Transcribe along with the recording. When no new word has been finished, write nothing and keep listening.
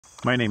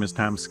My name is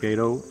Tom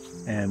Skato,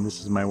 and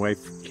this is my wife,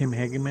 Kim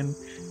Hageman,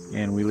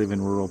 and we live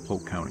in rural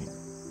Polk County.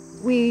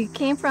 We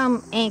came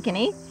from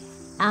Ankeny.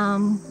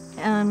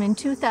 In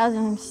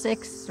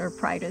 2006, or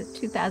prior to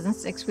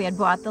 2006, we had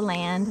bought the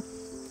land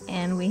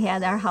and we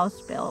had our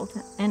house built.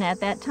 And at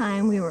that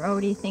time, we were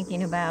already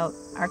thinking about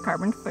our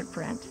carbon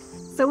footprint.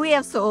 So we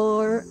have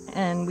solar,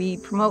 and we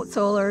promote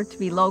solar to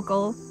be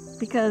local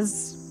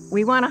because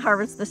we want to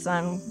harvest the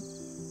sun.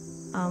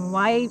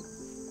 Why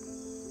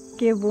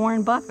give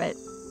Warren Buffett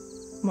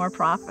more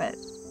profit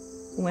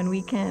when we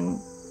can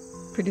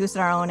produce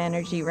our own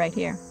energy right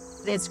here?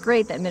 It's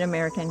great that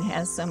MidAmerican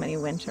has so many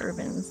wind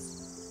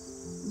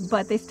turbines,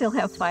 but they still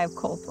have 5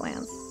 coal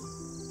plants,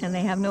 and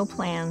they have no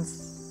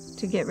plans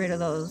to get rid of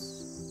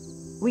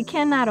those. We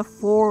cannot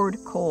afford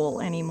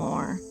coal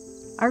anymore.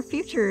 Our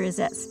future is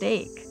at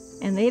stake,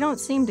 and they don't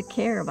seem to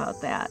care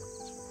about that.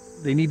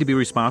 They need to be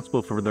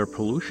responsible for their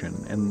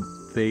pollution, and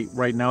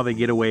right now they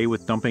get away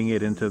with dumping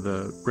it into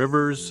the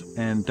rivers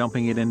and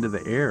dumping it into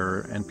the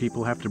air, and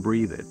people have to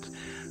breathe it.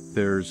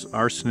 There's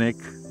arsenic,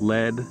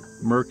 lead,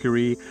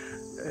 mercury.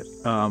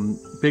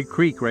 Big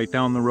Creek right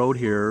down the road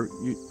here,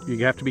 you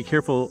have to be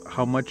careful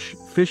how much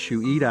fish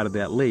you eat out of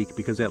that lake,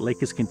 because that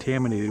lake is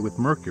contaminated with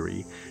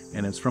mercury,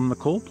 and it's from the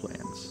coal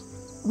plants.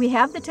 We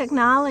have the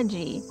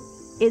technology.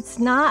 It's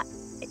not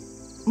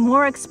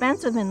more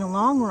expensive in the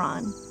long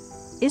run.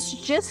 It's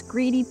just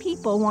greedy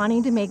people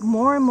wanting to make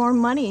more and more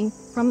money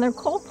from their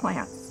coal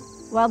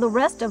plants, while the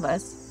rest of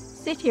us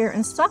sit here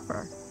and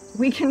suffer.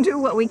 We can do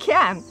what we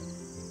can,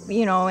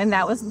 and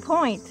that was the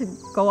point, to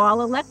go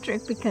all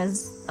electric,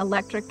 because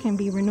electric can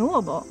be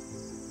renewable.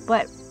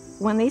 But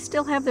when they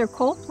still have their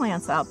coal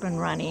plants up and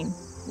running,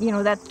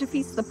 that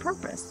defeats the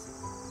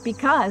purpose,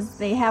 because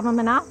they have a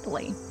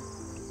monopoly.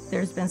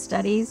 There's been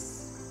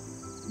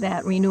studies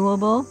that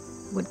renewable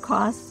would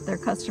cost their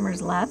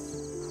customers less.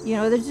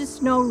 There's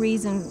just no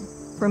reason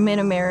for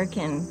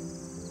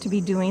MidAmerican to be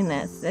doing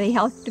this. They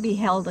have to be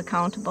held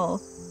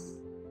accountable